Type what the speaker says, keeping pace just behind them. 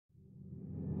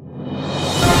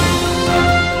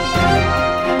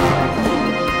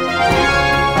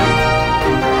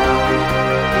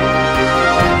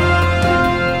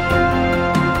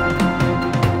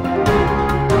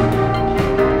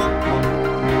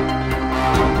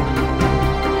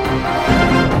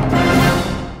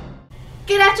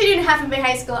Half Moon Bay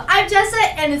High School. I'm Jessa,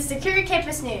 and it's Secure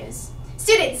Campus News.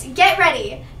 Students, get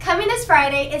ready! Coming this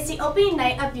Friday is the opening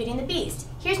night of Beauty and the Beast.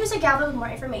 Here's Mr. Galvin with more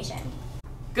information.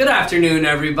 Good afternoon,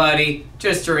 everybody.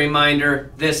 Just a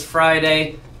reminder, this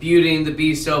Friday, Beauty and the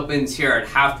Beast opens here at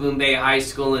Half Moon Bay High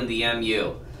School in the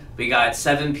MU. We got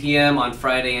 7 p.m. on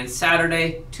Friday and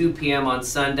Saturday, 2 p.m. on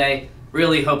Sunday.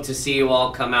 Really hope to see you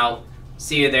all come out.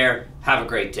 See you there. Have a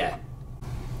great day.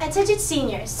 Attention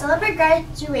seniors, celebrate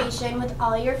graduation with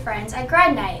all your friends at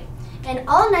Grad Night, an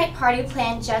all-night party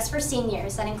planned just for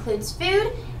seniors that includes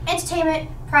food, entertainment,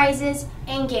 prizes,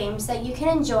 and games that you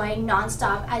can enjoy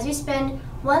non-stop as you spend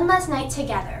one last night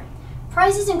together.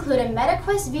 Prizes include a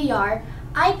MetaQuest VR,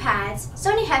 iPads,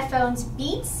 Sony headphones,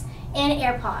 Beats, and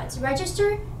AirPods.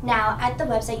 Register now at the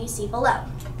website you see below.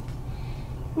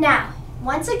 Now,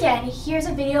 once again, here's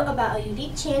a video about a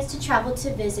unique chance to travel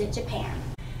to visit Japan.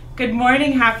 Good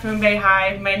morning, Half Moon Bay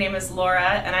High. My name is Laura,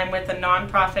 and I'm with a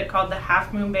nonprofit called the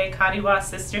Half Moon Bay Kariwa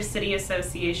Sister City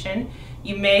Association.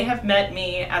 You may have met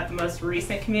me at the most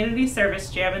recent Community Service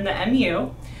Jam in the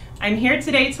MU. I'm here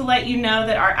today to let you know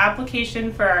that our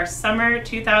application for our Summer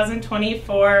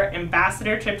 2024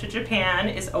 Ambassador trip to Japan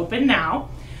is open now.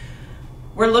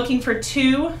 We're looking for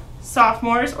 2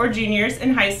 sophomores or juniors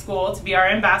in high school to be our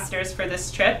ambassadors for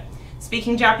this trip.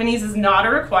 Speaking Japanese is not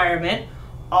a requirement.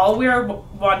 All we are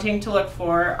wanting to look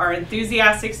for are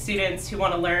enthusiastic students who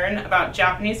want to learn about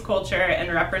Japanese culture and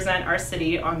represent our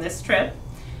city on this trip.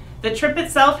 The trip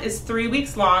itself is 3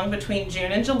 weeks long between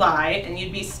June and July, and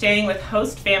you'd be staying with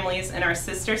host families in our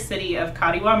sister city of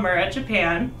Kariwa-Mura,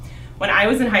 Japan. When I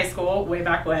was in high school, way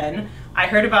back when, I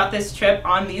heard about this trip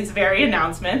on these very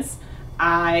announcements.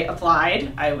 I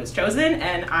applied, I was chosen,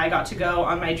 and I got to go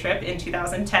on my trip in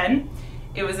 2010.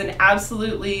 It was an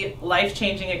absolutely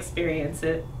life-changing experience.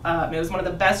 It was one of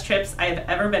the best trips I have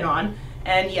ever been on.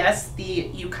 And yes, the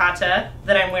yukata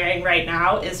that I'm wearing right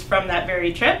now is from that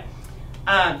very trip.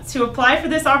 To apply for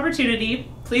this opportunity,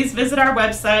 please visit our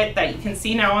website that you can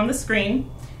see now on the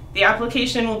screen. The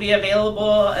application will be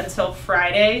available until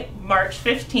Friday, March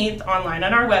 15th online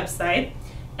on our website.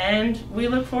 And we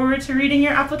look forward to reading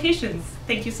your applications.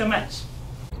 Thank you so much.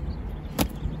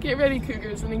 Get ready,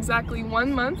 Cougars. In exactly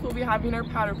 1 month, we'll be having our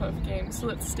Powder Puff game, so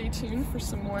let's stay tuned for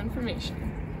some more information.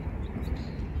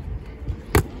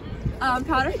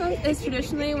 Powder Puff is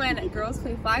traditionally when girls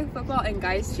play flag football and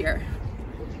guys cheer.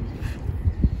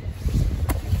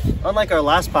 Unlike our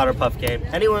last Powder Puff game,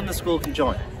 anyone in the school can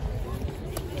join.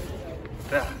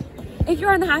 If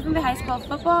you're on the Half Moon Bay High School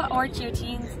football or cheer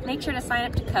teams, make sure to sign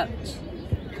up to coach.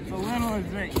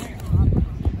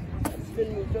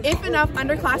 If enough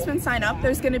underclassmen sign up,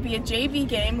 there's going to be a JV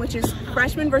game, which is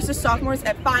freshmen versus sophomores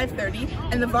at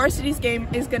 5:30, and the varsities game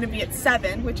is going to be at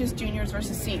 7, which is juniors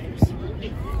versus seniors.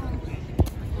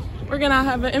 We're going to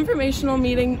have an informational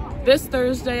meeting this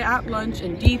Thursday at lunch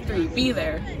in D3. Be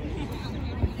there.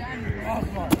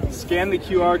 Scan the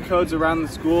QR codes around the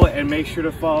school and make sure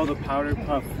to follow the Powder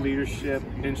Puff Leadership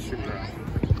Instagram.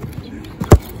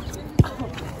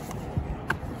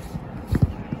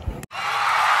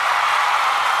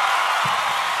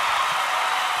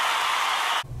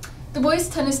 The boys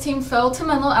tennis team fell to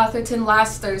Menlo Atherton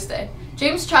last Thursday.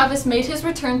 James Travis made his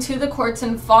return to the courts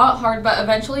and fought hard but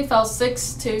eventually fell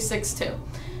 6-2, 6-2.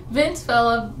 Vince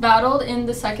Vella battled in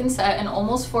the second set and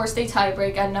almost forced a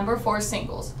tiebreak at number 4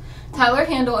 singles. Tyler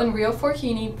Handel and Rio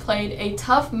Forchini played a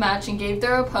tough match and gave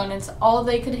their opponents all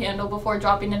they could handle before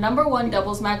dropping a number 1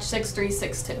 doubles match 6-3,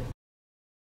 6-2.